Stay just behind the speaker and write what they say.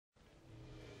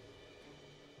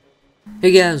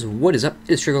Hey guys, what is up?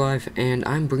 It's Trigger Life, and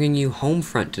I'm bringing you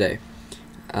Homefront today.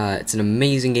 It's an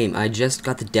amazing game. I just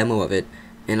got the demo of it,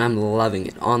 and I'm loving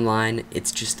it. Online,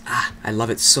 it's just, I love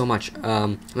it so much.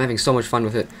 I'm having so much fun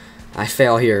with it. I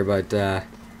fail here, but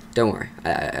don't worry.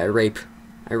 I rape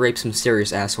some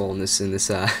serious asshole in this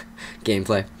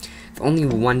gameplay. Only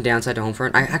one downside to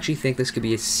Homefront. I actually think this could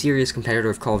be a serious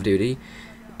competitor of Call of Duty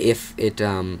if it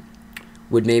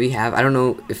would maybe have, I don't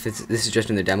know if this is just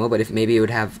in the demo, but if maybe it would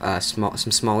have some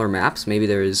smaller maps. Maybe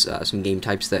there is some game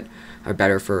types that are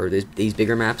better for these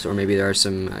bigger maps, or maybe there are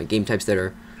some game types that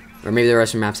are, or maybe there are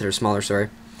some maps that are smaller, sorry.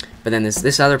 But then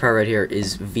this other part right here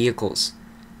is vehicles.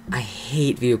 I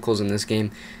hate vehicles in this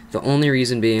game. The only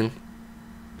reason being,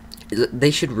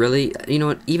 they should really, you know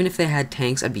what, even if they had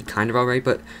tanks, I'd be kind of alright,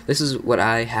 but this is what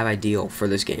I have ideal for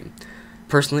this game.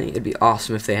 Personally, it'd be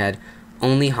awesome if they had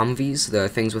only Humvees, the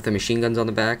things with the machine guns on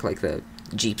the back, like the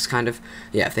Jeeps kind of.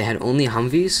 Yeah, if they had only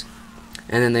Humvees,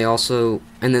 and then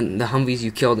the Humvees you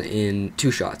killed in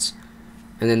 2 shots.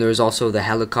 And then there's also the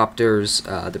helicopters,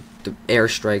 the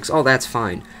airstrikes, all that's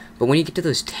fine. But when you get to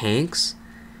those tanks,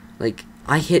 like,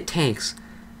 I hit tanks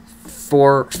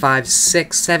 4, 5,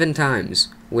 6, 7 times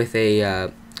with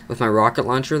my rocket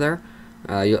launcher there.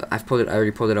 I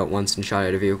already pulled it out once and shot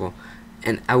at a vehicle,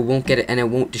 and I won't get it, and it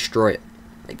won't destroy it.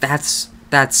 Like, that's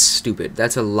stupid.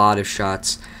 That's a lot of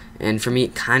shots, and for me,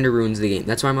 it kind of ruins the game.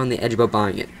 That's why I'm on the edge about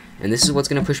buying it, and this is what's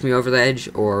gonna push me over the edge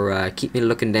or keep me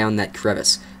looking down that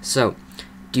crevice. So,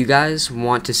 do you guys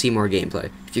want to see more gameplay?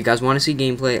 If you guys want to see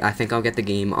gameplay, I think I'll get the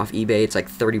game off eBay. It's like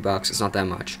 30 bucks. It's not that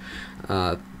much.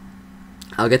 I'll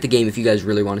get the game if you guys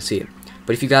really want to see it.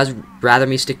 But if you guys rather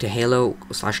me stick to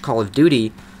Halo/Call of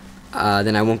Duty,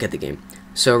 then I won't get the game.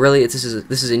 So really, this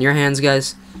is in your hands,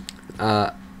 guys.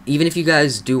 Even if you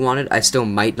guys do want it, I still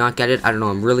might not get it. I don't know.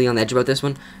 I'm really on the edge about this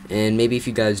one, and maybe if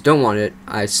you guys don't want it,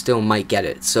 I still might get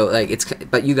it. So like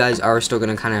but you guys are still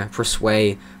gonna kind of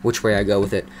persuade which way I go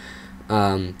with it.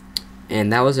 And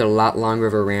that was a lot longer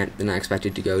of a rant than I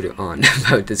expected to go on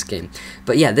about this game.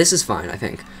 But yeah, this is fine. I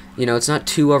think, you know, it's not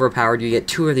too overpowered. You get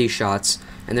 2 of these shots,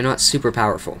 and they're not super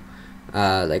powerful.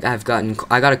 Like I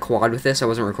got a quad with this. I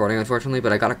wasn't recording, unfortunately,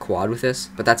 but I got a quad with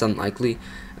this, but that's unlikely.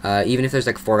 Even if there's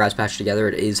like 4 guys patched together,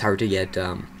 it is hard to get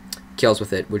kills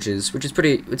with it, which is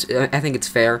pretty. I think it's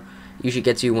fair. Usually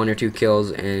gets you 1 or 2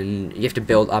 kills, and you have to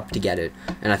build up to get it.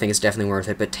 And I think it's definitely worth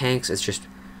it. But tanks, it's just,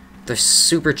 they're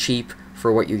super cheap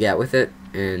for what you get with it,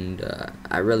 and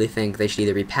I really think they should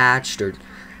either be patched or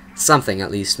something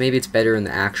at least. Maybe it's better in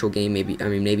the actual game.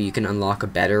 Maybe you can unlock a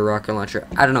better rocket launcher.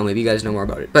 I don't know. Maybe you guys know more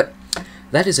about it. But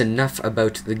that is enough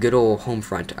about the good old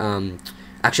Homefront.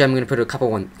 Actually, I'm gonna put a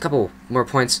couple more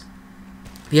points.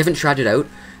 If you haven't tried it out,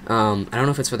 I don't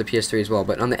know if it's for the PS3 as well,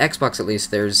 but on the Xbox at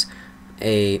least, there's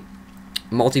a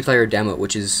multiplayer demo,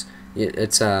 which is you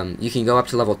can go up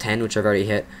to level 10, which I've already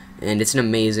hit, and it's an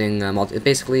amazing it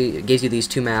basically gives you these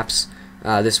 2 maps,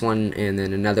 this one and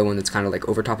then another one that's kind of like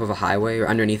over top of a highway, or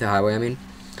underneath a highway, I mean,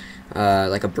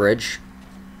 like a bridge.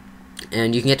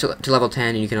 And you can get to level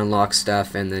 10, and you can unlock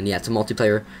stuff, and then yeah, it's a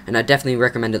multiplayer, and I definitely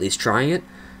recommend at least trying it.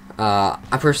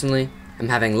 I personally am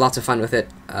having lots of fun with it.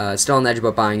 Still on the edge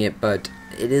about buying it, but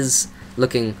it is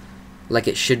looking like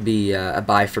it should be a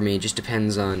buy for me. It just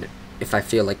depends on if I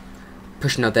feel like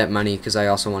pushing out that money, because I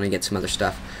also want to get some other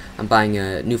stuff. I'm buying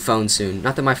a new phone soon.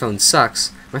 Not that my phone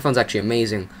sucks. My phone's actually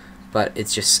amazing, but it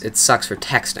sucks for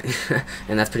texting,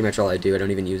 and that's pretty much all I do. I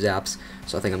don't even use apps,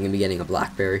 so I think I'm going to be getting a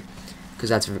BlackBerry, because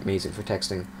that's amazing for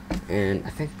texting. And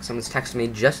I think someone's texting me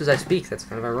just as I speak. That's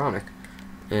kind of ironic.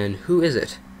 And who is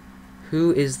it?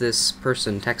 Who is this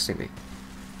person texting me?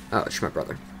 Oh, it's my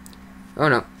brother. Oh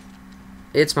no,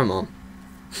 it's my mom.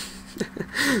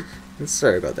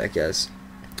 Sorry about that, guys.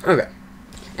 Okay.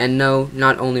 And no,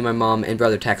 not only my mom and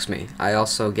brother text me, I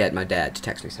also get my dad to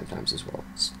text me sometimes as well.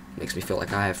 It makes me feel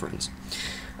like I have friends.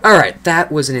 Alright,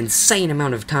 that was an insane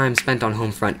amount of time spent on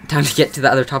Homefront. Time to get to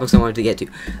the other topics I wanted to get to.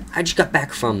 I just got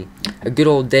back from a good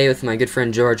old day with my good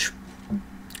friend George.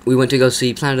 We went to go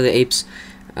see Planet of the Apes,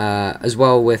 as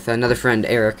well with another friend,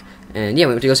 Eric. And yeah,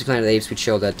 we went to go see Planet of the Apes. We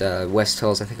chilled at West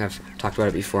Hills. I think I've talked about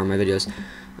it before in my videos.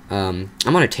 I'm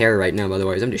on a tear right now, by the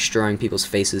way. I'm destroying people's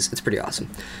faces. It's pretty awesome.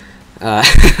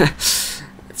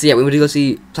 So yeah, we went to go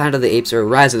see Planet of the Apes, or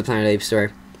Rise of the Planet of the Apes,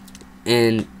 sorry.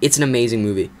 And it's an amazing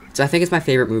movie. So I think it's my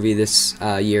favorite movie this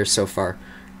year so far.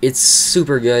 It's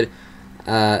super good.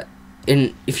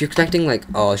 And if you're expecting, like,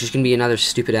 oh, it's just going to be another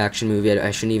stupid action movie,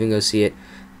 I shouldn't even go see it.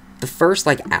 The first,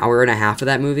 like, hour and a half of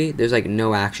that movie, there's, like,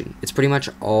 no action. It's pretty much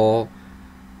all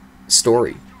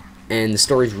story. And the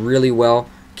story's really well,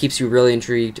 keeps you really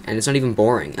intrigued, and it's not even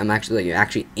boring. I'm actually, like, you're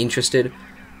actually interested.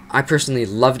 I personally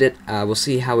loved it. We'll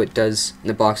see how it does in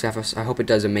the box office. I hope it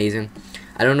does amazing.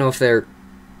 I don't know if they're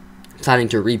planning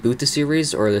to reboot the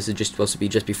series, or this is just supposed to be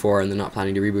just before and they're not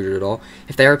planning to reboot it at all.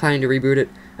 If they are planning to reboot it,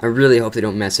 I really hope they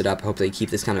don't mess it up. I hope they keep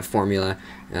this kind of formula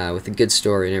with a good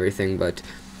story and everything, but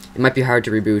it might be hard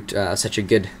to reboot such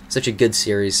a good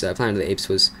series. Planet of the Apes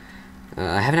was,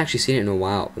 I haven't actually seen it in a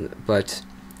while, but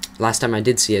last time I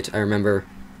did see it, I remember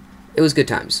it was good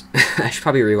times. I should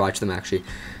probably rewatch them, actually,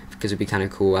 because it'd be kind of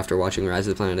cool after watching Rise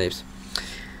of the Planet of the Apes.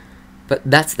 But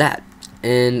that's that.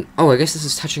 And, oh, I guess this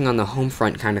is touching on the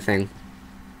Homefront kind of thing.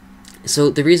 So,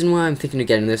 the reason why I'm thinking of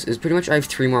getting this is pretty much I have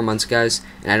 3 more months, guys,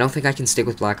 and I don't think I can stick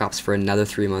with Black Ops for another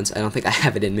 3 months. I don't think I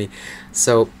have it in me.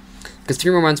 So, because 3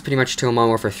 more months pretty much till Modern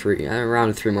Warfare 3,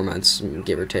 around 3 more months,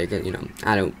 give or take, I'm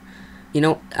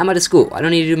out of school. I don't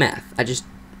need to do math. I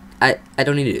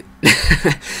don't need to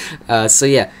do. So,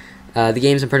 yeah, the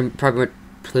games what I'm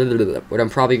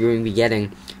probably going to be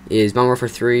getting is Modern Warfare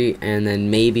 3, and then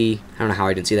maybe, I don't know how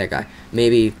I didn't see that guy,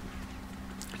 maybe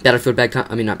Battlefield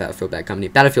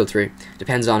 3.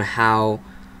 Depends on how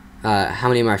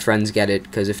many of my friends get it,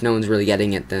 because if no one's really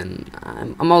getting it, then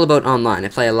I'm all about online. I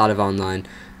play a lot of online,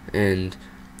 and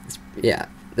yeah,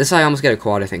 this I almost get a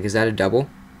quad, I think. Is that a double?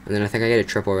 And then I think I get a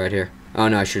triple right here. Oh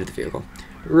no, I shoot at the vehicle.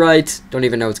 Right, don't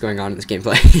even know what's going on in this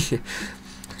gameplay.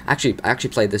 I actually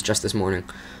played this just this morning.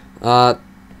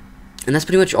 And that's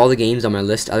pretty much all the games on my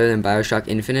list, other than Bioshock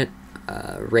Infinite.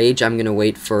 Rage, I'm going to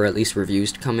wait for at least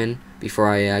reviews to come in before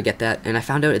I get that. And I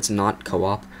found out it's not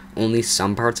co-op. Only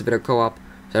some parts of it are co-op.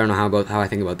 So I don't know how I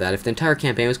think about that. If the entire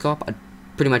campaign was co-op, I'd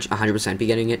pretty much 100% be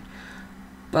getting it.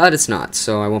 But it's not,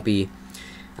 so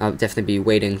I'll definitely be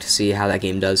waiting to see how that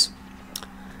game does.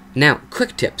 Now,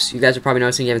 quick tips. You guys are probably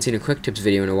noticing you haven't seen a quick tips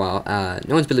video in a while.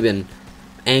 No one's really been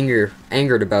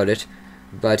angered about it,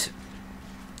 but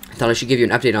I thought I should give you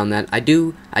an update on that. I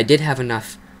did have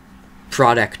enough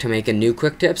product to make a new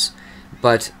quick tips,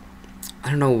 but I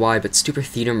don't know why, but stupid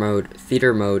theater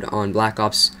mode on Black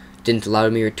Ops didn't allow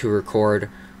me to record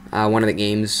one of the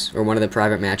games, or one of the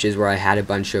private matches where I had a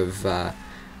bunch of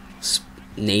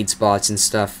nade spots and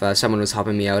stuff. Someone was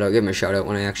helping me out. I'll give him a shout out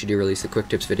when I actually do release the quick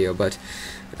tips video, but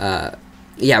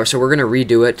yeah, so we're going to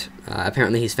redo it.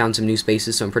 Apparently he's found some new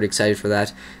spaces, so I'm pretty excited for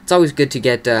that. It's always good to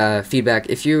get feedback.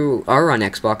 If you are on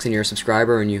Xbox and you're a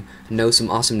subscriber and you know some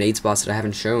awesome nade spots that I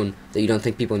haven't shown that you don't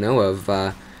think people know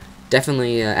of,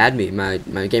 definitely add me. My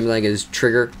gamer lag is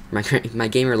trigger. My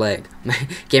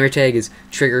gamer tag is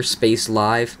trigger space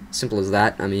live. Simple as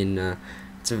that. I mean,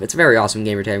 it's a very awesome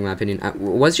gamer tag in my opinion. It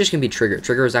was just gonna be trigger.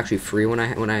 Trigger was actually free when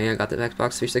I got the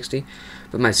Xbox 360,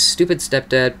 but my stupid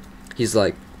stepdad, he's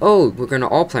like, oh, we're gonna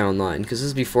all play online, because this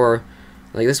is before,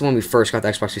 like, this is when we first got the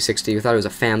Xbox 360. We thought it was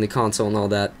a family console and all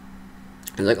that.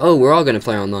 He's like, oh, we're all gonna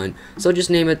play online, so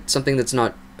just name it something that's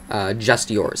not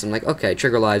just yours. I'm like, okay,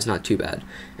 Trigger Live's not too bad.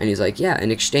 And he's like, yeah, in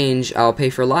exchange, I'll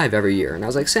pay for Live every year. And I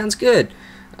was like, sounds good.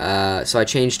 So I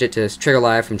changed it to Trigger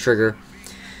Live from Trigger,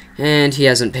 and he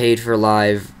hasn't paid for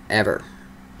Live ever.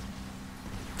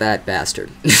 That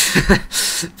bastard.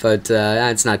 But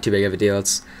it's not too big of a deal.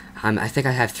 I think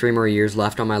I have 3 more years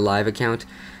left on my Live account.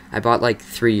 I bought like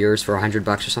 3 years for $100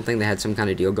 or something. They had some kind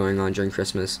of deal going on during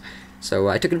Christmas, so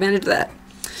I took advantage of that.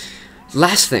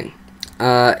 Last thing,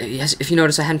 yes, if you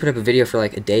notice, I hadn't put up a video for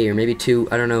like a day or maybe 2,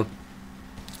 I don't know.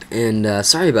 And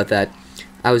sorry about that.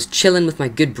 I was chilling with my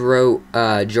good bro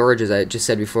George, as I just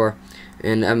said before,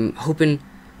 and I'm hoping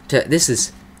to. This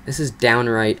is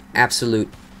downright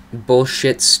absolute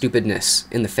bullshit stupidness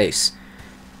in the face.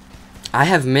 I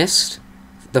have missed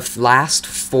the last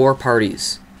 4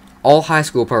 parties, all high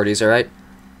school parties. All right,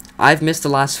 I've missed the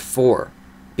last 4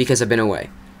 because I've been away.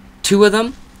 2 of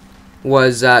them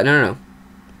was no.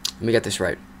 Let me get this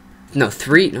right. No,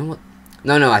 3. No.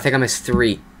 I think I missed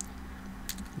 3.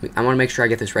 I want to make sure I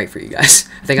get this right for you guys.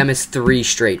 I think I missed 3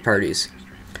 straight parties.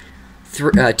 2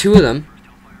 of them,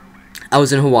 I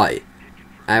was in Hawaii.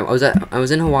 I was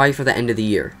in Hawaii for the end of the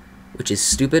year, which is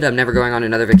stupid. I'm never going on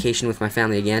another vacation with my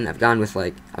family again. I've gone with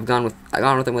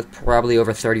them with probably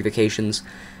over 30 vacations,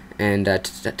 and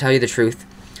to tell you the truth,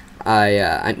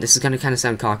 this is gonna kind of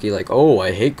sound cocky, like, oh,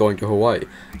 I hate going to Hawaii.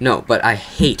 No, but I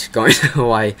hate going to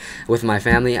Hawaii with my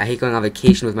family. I hate going on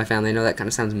vacation with my family. I know that kind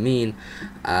of sounds mean,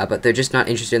 but they're just not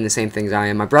interested in the same things I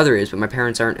am. My brother is, but my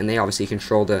parents aren't, and they obviously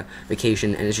control the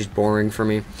vacation, and it's just boring for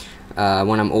me.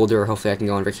 When I'm older, hopefully I can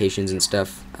go on vacations and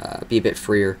stuff, be a bit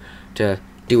freer to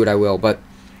do what I will. But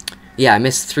yeah, I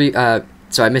missed 3.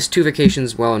 So I missed 2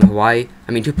 vacations while in Hawaii.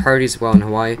 I mean, 2 parties while in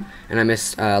Hawaii, and I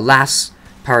missed last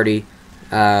party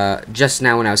just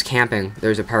now when I was camping, there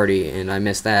was a party, and I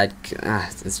missed that. It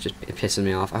pisses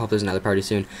me off. I hope there's another party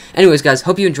soon. Anyways, guys,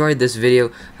 hope you enjoyed this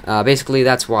video. Basically,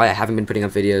 that's why I haven't been putting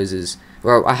up videos.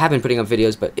 Well, I have been putting up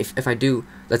videos, but if I do,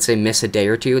 let's say, miss a day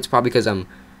or two, it's probably because I'm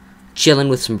chilling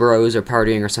with some bros or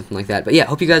partying or something like that. But yeah,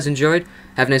 hope you guys enjoyed.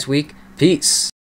 Have a nice week. Peace.